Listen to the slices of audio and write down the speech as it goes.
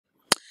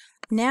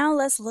Now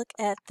let's look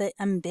at the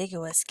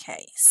ambiguous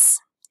case.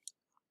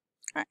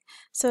 All right,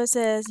 so it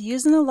says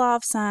using the law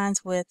of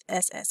sines with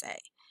SSA.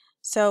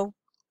 So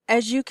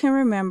as you can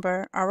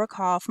remember or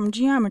recall from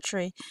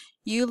geometry,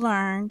 you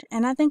learned,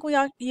 and I think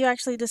you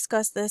actually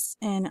discussed this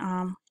in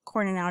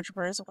coordinate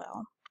algebra as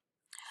well.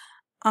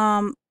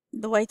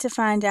 The way to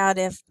find out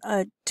if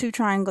two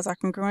triangles are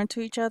congruent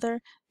to each other,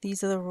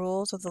 these are the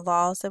rules of the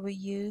laws that we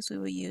use. We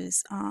will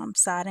use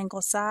side,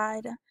 angle,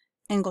 side,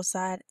 angle,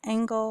 side,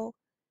 angle,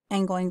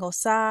 angle, angle,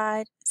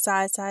 side,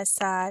 side, side,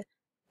 side,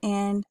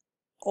 and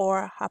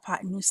or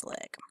hypotenuse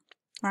leg.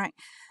 All right,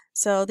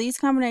 so these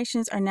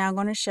combinations are now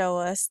going to show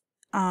us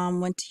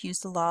when to use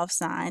the law of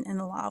sine and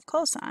the law of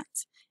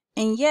cosines.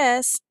 And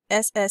yes,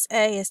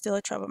 SSA is still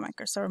a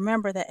troublemaker. So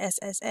remember that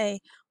SSA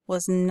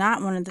was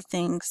not one of the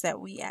things that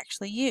we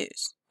actually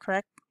used,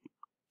 correct?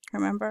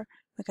 Remember?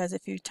 Because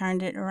if you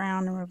turned it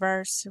around in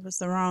reverse, it was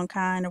the wrong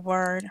kind of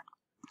word.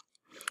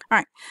 All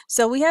right,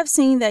 so we have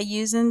seen that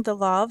using the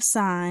law of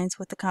sines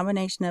with the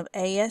combination of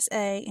ASA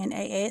and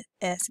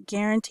AS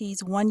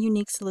guarantees one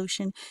unique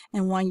solution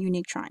and one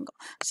unique triangle.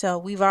 So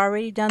we've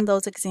already done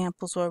those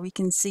examples where we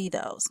can see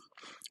those.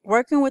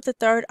 Working with the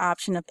third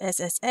option of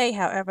SSA,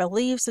 however,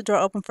 leaves the door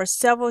open for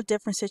several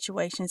different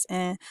situations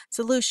and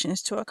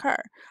solutions to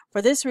occur.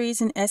 For this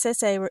reason,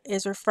 SSA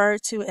is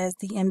referred to as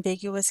the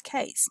ambiguous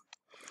case.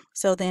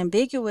 So the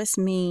ambiguous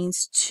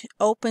means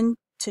open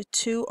to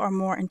two or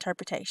more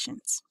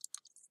interpretations.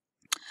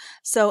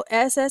 So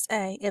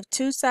SSA, if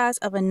two sides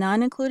of a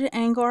non-included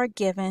angle are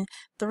given,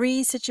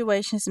 three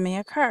situations may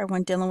occur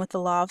when dealing with the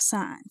law of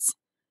sines.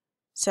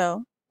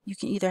 So you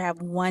can either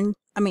have no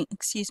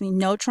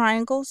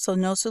triangles, so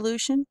no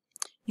solution.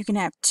 You can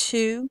have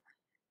two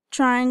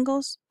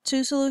triangles,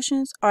 two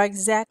solutions, or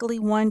exactly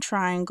one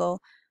triangle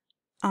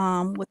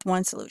with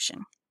one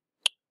solution.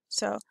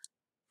 So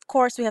of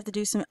course, we have to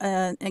do some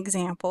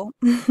example,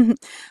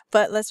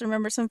 but let's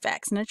remember some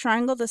facts. In a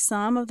triangle, the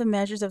sum of the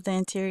measures of the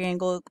interior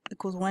angle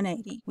equals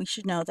 180. We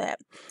should know that.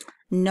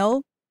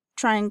 No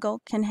triangle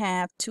can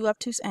have two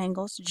obtuse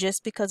angles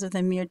just because of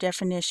the mere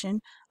definition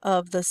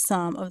of the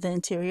sum of the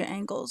interior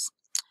angles.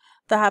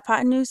 The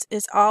hypotenuse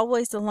is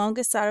always the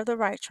longest side of the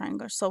right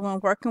triangle. So when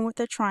working with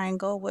a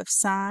triangle with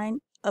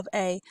sine of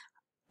A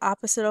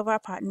opposite of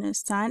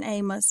hypotenuse, sine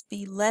A must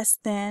be less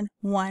than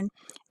 1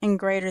 and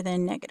greater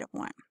than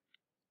 -1.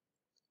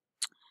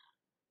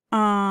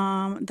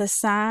 The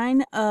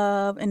sine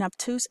of an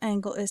obtuse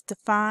angle is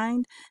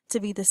defined to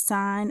be the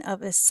sine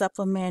of its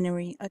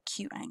supplementary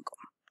acute angle.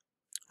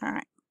 All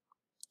right,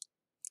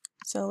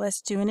 so let's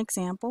do an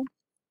example.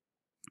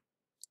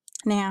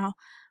 Now,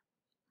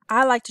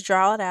 I like to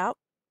draw it out.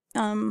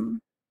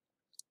 I'm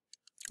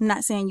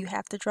not saying you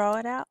have to draw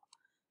it out,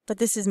 but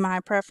this is my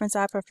preference.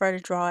 I prefer to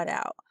draw it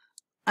out.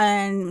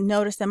 And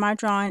notice that my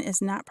drawing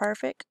is not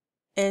perfect.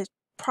 It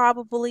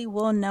probably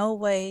will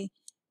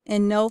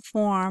in no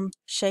form,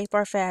 shape,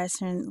 or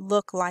fashion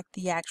look like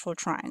the actual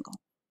triangle.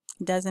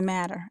 It doesn't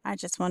matter. I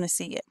just want to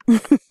see it.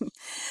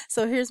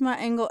 So here's my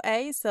angle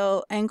A.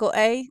 So angle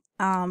A,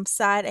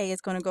 side A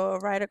is going to go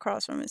right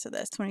across from it. So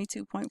that's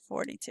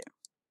 22.42.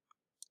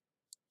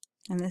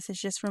 And this is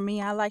just for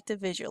me. I like to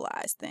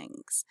visualize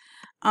things.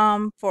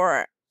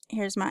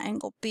 Here's my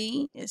angle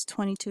B is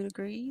 22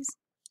 degrees.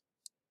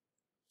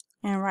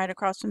 And right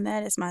across from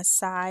that is my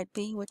side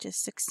B, which is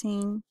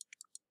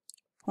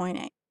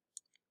 16.8.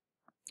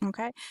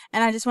 Okay,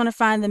 and I just want to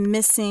find the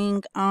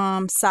missing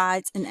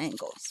sides and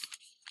angles.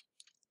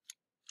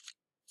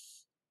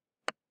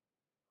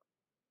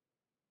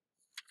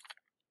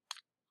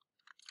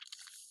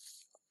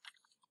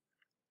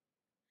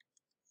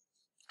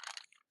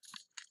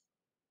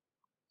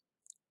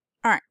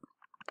 All right,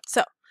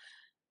 so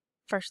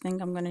first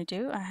thing I'm going to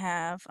do, I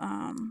have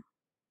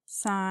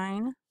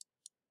sine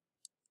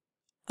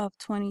of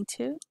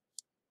 22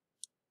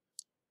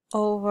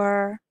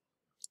 over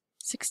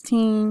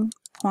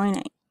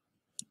 16.8.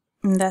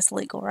 And that's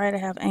legal, right? I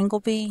have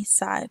angle B,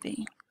 side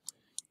B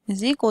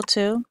is equal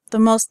to the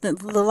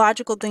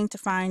logical thing to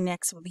find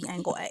next would be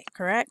angle A,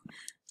 correct?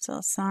 So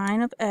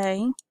sine of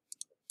A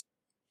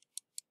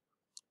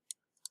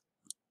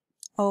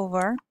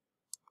over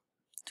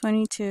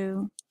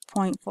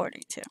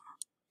 22.42.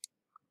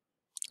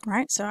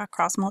 Right, so I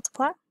cross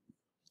multiply.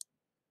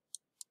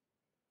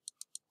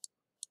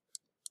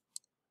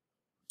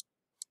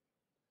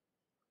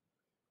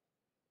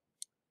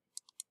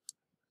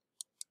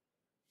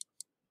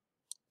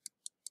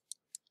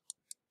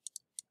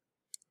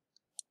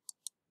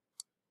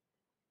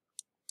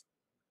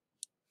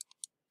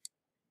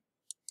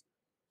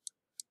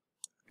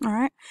 All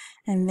right,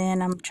 and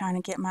then I'm trying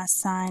to get my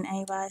sine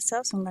A by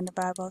itself, so I'm going to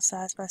divide both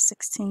sides by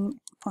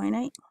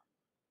 16.8.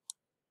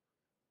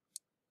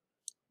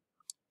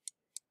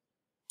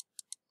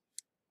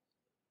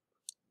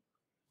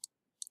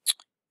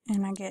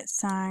 And I get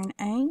sine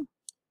A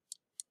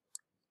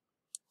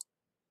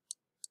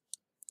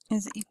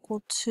is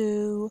equal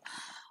to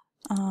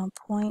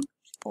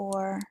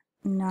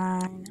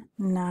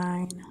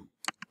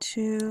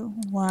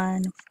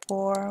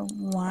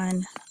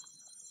 0.4992141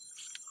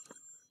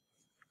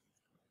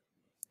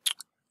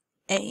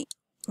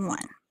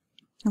 A1.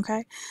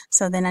 Okay,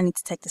 so then I need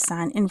to take the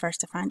sine inverse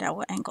to find out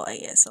what angle A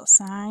is. So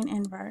sine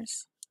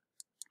inverse.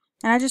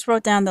 And I just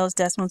wrote down those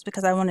decimals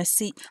because I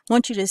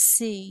want you to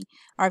see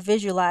or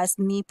visualize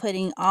me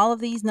putting all of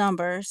these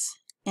numbers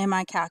in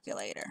my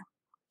calculator.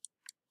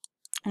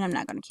 And I'm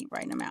not going to keep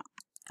writing them out.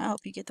 I hope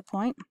you get the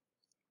point.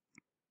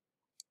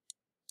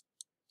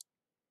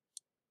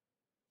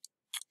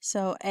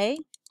 So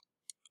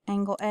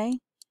angle A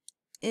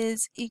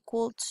is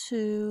equal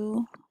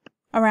to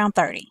around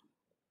 30.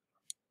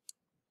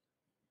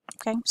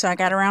 Okay, so I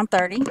got around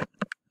 30.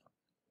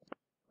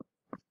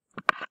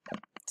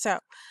 So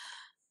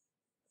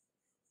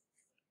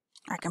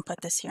I can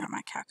put this here on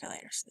my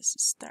calculator. So this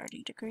is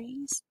 30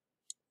 degrees.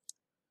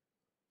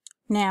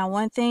 Now,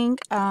 one thing,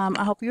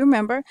 I hope you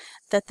remember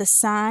that the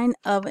sine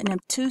of an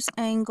obtuse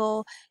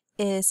angle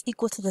is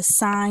equal to the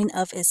sine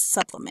of its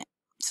supplement.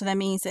 So that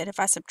means that if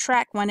I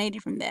subtract 180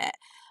 from that,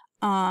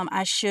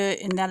 I should,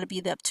 and that'll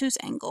be the obtuse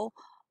angle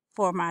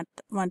for my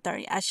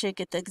 130, I should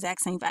get the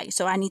exact same value.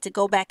 So I need to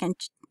go back and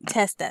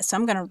test that. So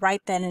I'm going to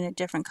write that in a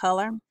different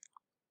color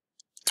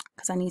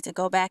because I need to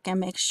go back and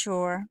make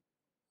sure.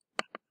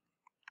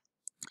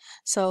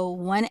 So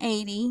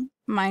 180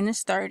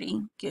 minus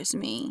 30 gives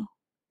me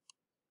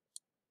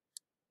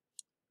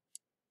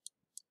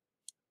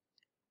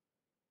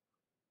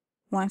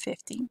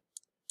 150.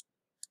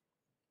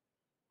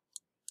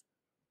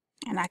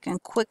 And I can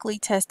quickly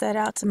test that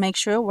out to make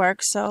sure it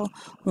works. So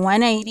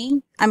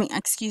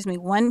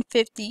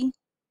 150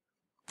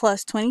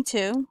 plus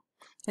 22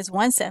 is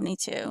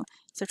 172.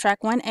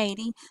 Subtract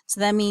 180. So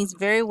that means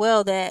very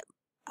well that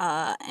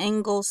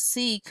angle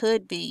C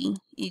could be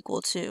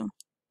equal to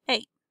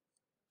 8.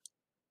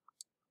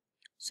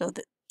 So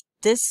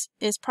this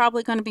is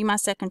probably going to be my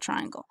second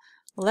triangle.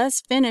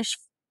 Let's finish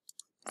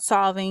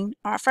solving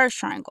our first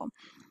triangle.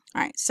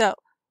 All right, so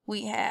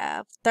we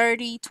have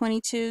 30,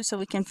 22, so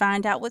we can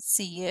find out what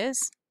C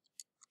is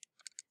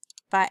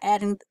by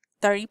adding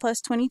 30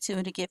 plus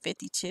 22 to get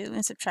 52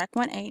 and subtract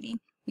 180,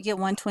 we get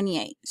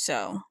 128.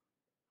 So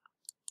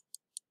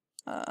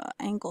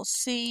angle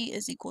C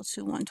is equal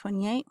to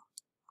 128.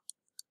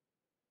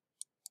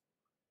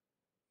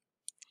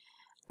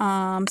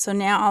 So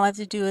now all I have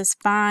to do is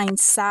find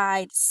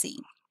side C.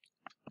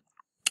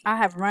 I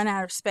have run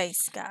out of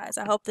space, guys.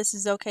 I hope this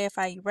is okay if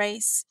I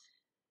erase.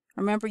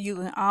 Remember, you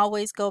can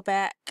always go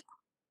back,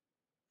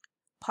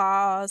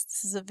 pause.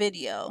 This is a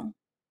video.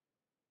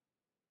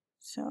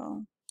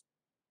 So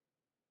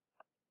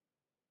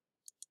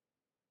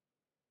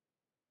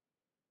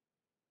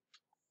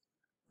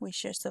we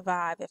should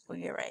survive if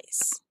we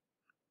erase.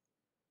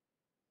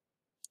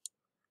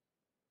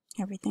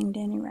 Everything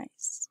didn't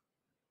erase.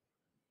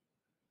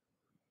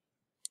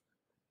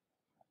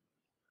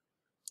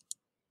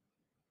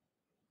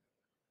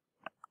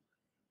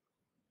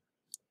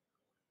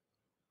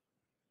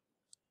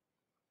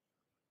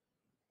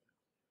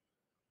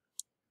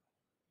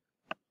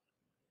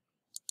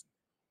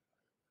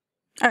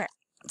 Alright,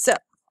 so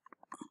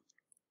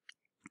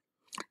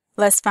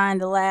let's find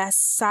the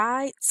last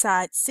side,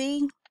 side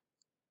C.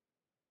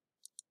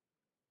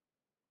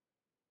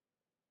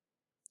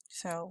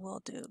 So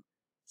we'll do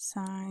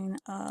sine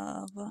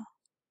of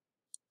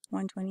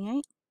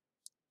 128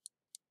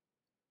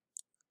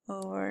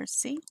 over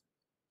C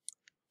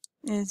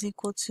is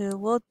equal to,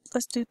 well,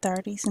 let's do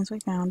 30 since we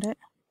found it.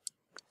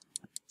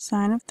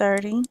 Sine of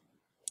 30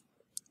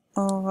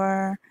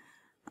 over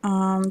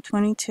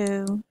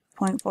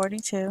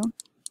 22.42.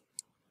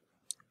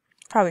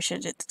 Probably should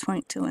have did the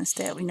 22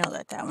 instead. We know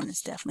that that one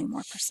is definitely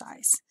more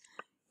precise,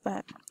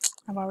 but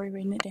I've already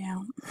written it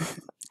down.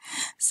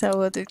 So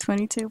we'll do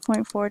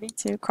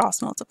 22.42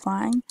 cross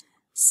multiplying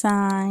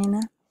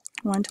sine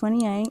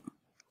 128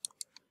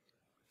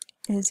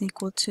 is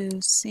equal to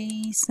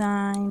C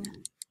sine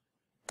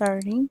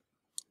 30.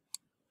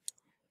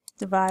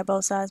 Divide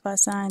both sides by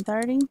sine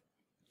 30.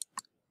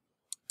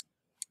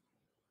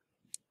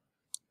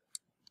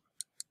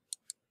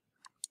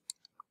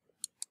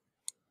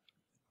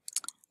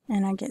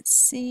 And I get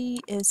C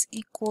is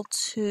equal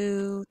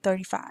to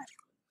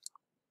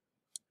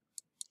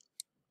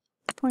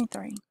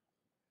 35.3.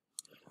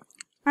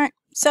 Alright,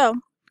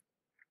 so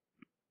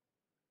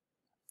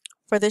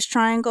for this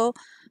triangle,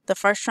 the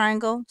first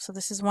triangle, so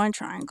this is one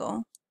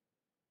triangle.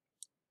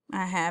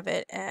 I have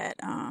it at,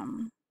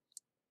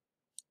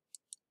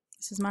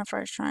 this is my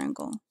first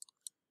triangle.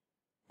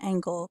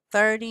 Angle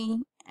 30,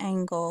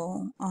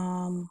 angle,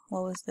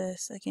 what was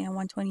this again,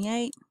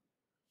 128.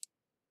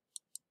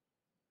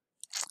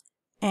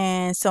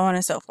 And so on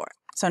and so forth.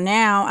 So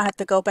now I have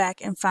to go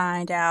back and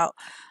find out,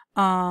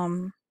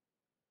 I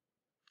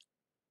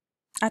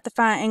have to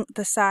find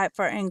the side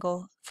for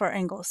angle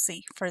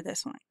C for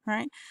this one,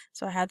 right?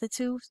 So I have the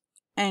two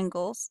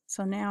angles.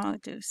 So now I'll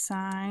do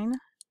sine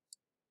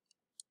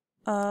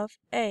of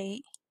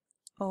 8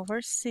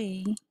 over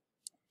C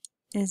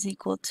is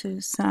equal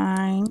to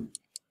sine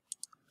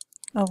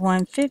of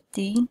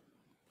 150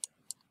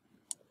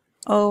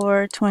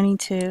 over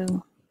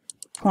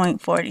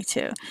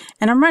 22.42.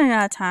 And I'm running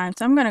out of time,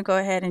 so I'm going to go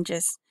ahead and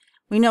just,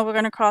 we know we're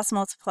going to cross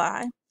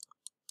multiply.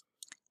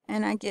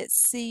 and I get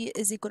C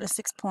is equal to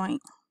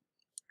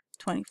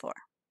 6.24.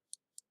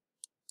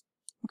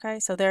 Okay,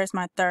 so there's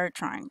my third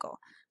triangle.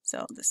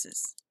 So this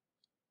is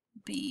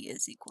B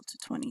is equal to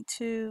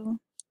 22.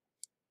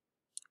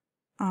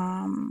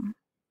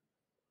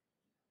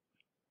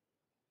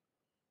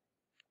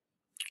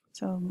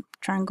 So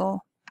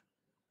triangle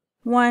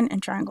 1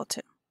 and triangle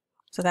 2.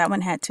 So that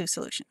one had 2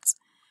 solutions.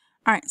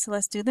 All right, so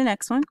let's do the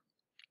next one.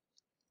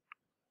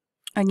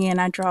 Again,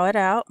 I draw it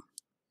out.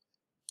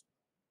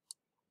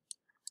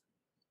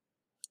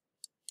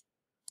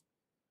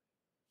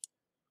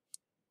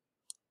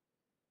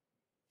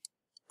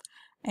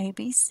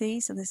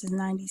 ABC, so this is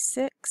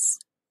 96,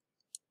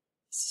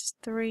 this is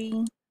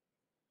 3,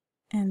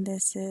 and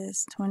this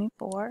is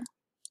 24.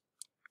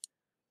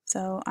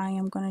 So I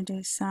am going to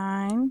do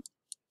sine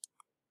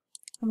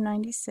of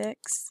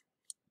 96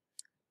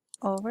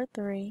 over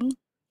 3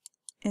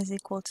 is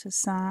equal to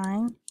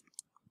sine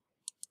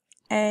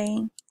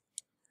A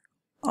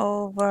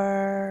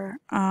over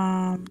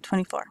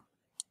 24.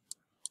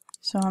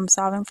 So I'm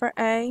solving for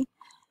A,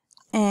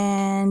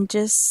 and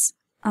just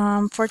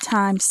for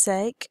time's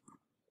sake,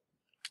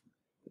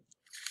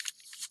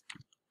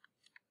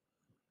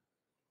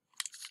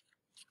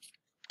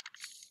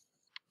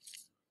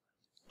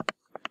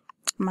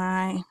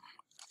 my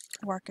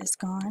work is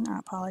gone. I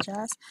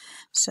apologize.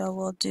 So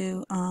we'll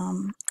do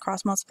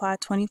cross multiply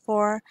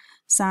 24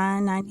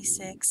 sine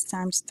 96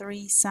 times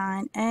 3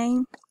 sine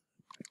A.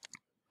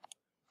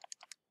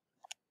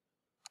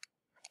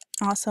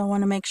 Also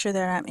want to make sure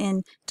that I'm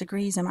in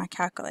degrees in my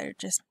calculator.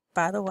 Just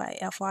by the way,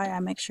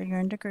 FYI, make sure you're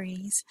in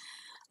degrees.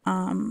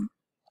 And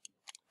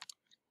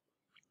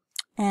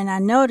I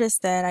notice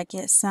that I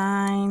get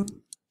sine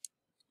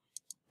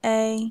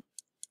A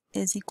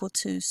is equal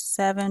to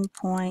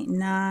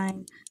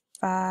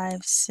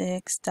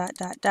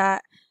 7.956 ...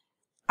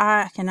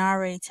 I can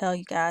already tell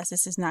you guys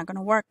this is not going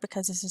to work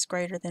because this is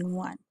greater than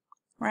 1,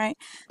 right?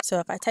 So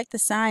if I take the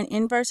sine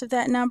inverse of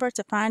that number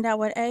to find out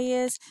what A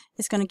is,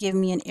 it's going to give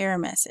me an error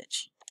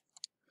message.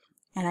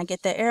 And I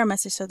get the error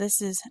message, so this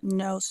is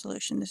no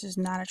solution. This is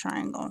not a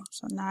triangle.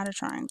 So not a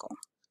triangle.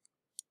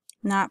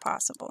 Not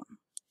possible.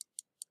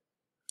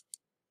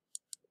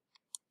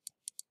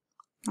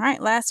 All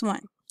right, last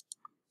one.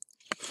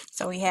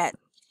 So we had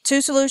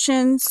 2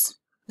 solutions,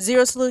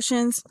 0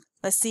 solutions.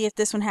 Let's see if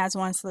this one has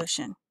 1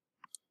 solution.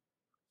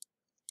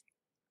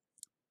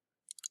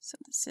 So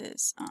this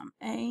is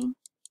A,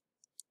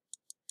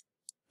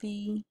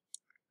 B,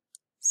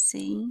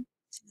 C.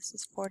 So this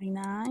is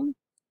 49,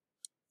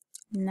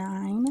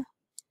 9,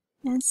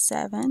 and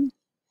 7.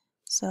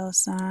 So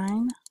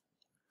sine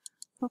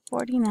of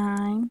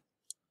 49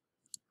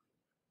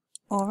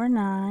 over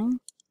 9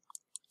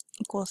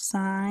 equals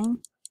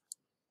sine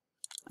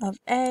of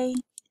A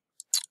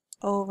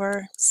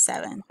over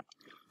 7.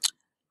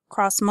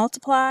 Cross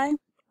multiply.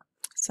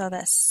 So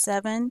that's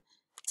 7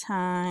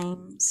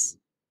 times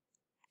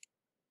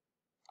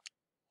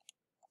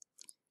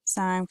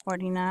sine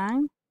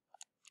 49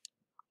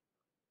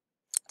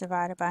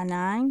 divided by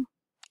 9,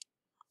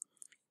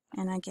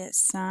 and I get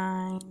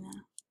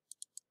sine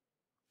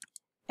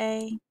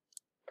A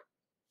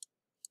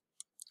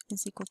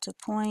is equal to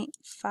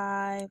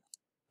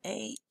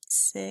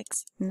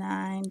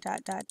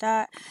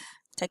 0.5869 ...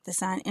 Take the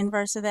sine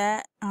inverse of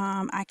that.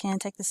 I can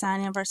take the sine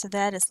inverse of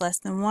that. It's less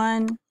than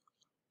 1.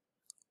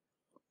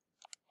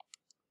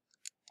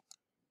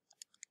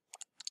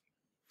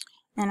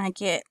 And I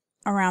get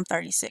around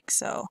 36.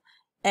 So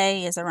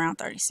A is around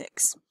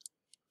 36.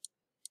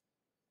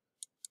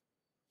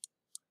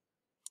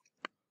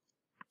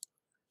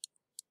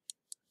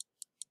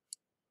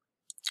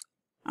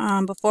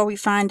 Before we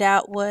find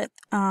out what,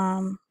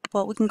 well,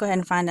 we can go ahead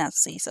and find out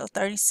C. So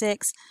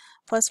 36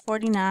 plus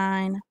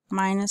 49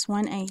 minus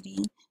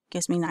 180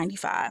 gives me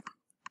 95.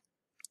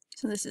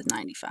 So this is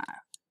 95.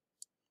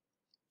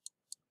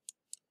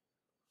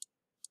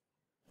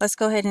 Let's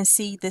go ahead and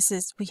see. This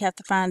is, we have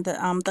to find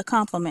the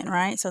complement,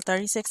 right? So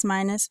 36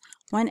 minus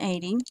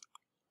 180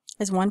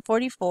 is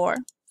 144.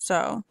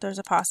 So there's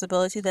a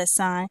possibility that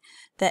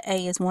that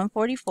A is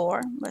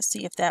 144. Let's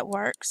see if that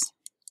works.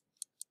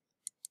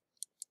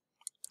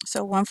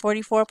 So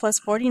 144 plus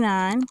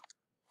 49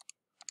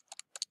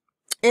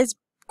 is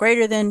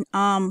greater than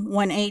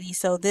 180.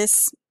 So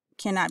this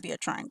cannot be a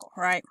triangle,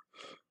 right?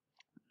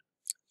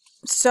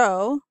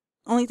 So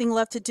only thing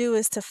left to do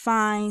is to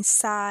find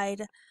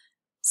side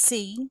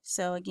C.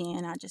 So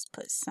again, I just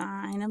put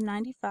sine of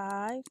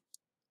 95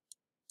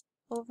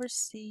 over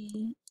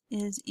C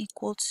is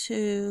equal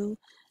to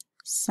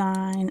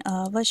sine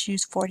of, let's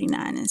use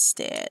 49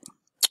 instead,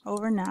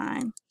 over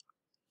 9.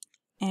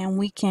 And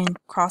we can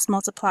cross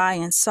multiply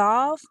and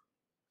solve.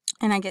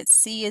 And I get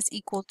C is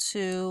equal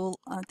to,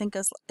 I think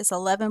it's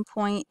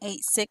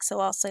 11.86, so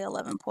I'll say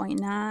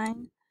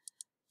 11.9.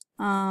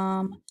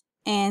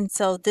 And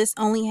so this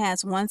only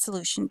has 1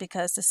 solution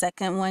because the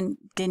second one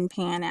didn't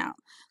pan out.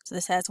 So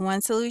this has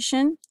 1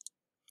 solution.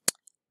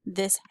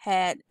 This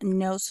had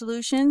no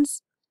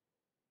solutions.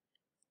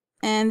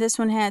 And this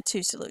one had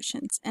 2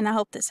 solutions. And I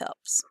hope this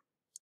helps.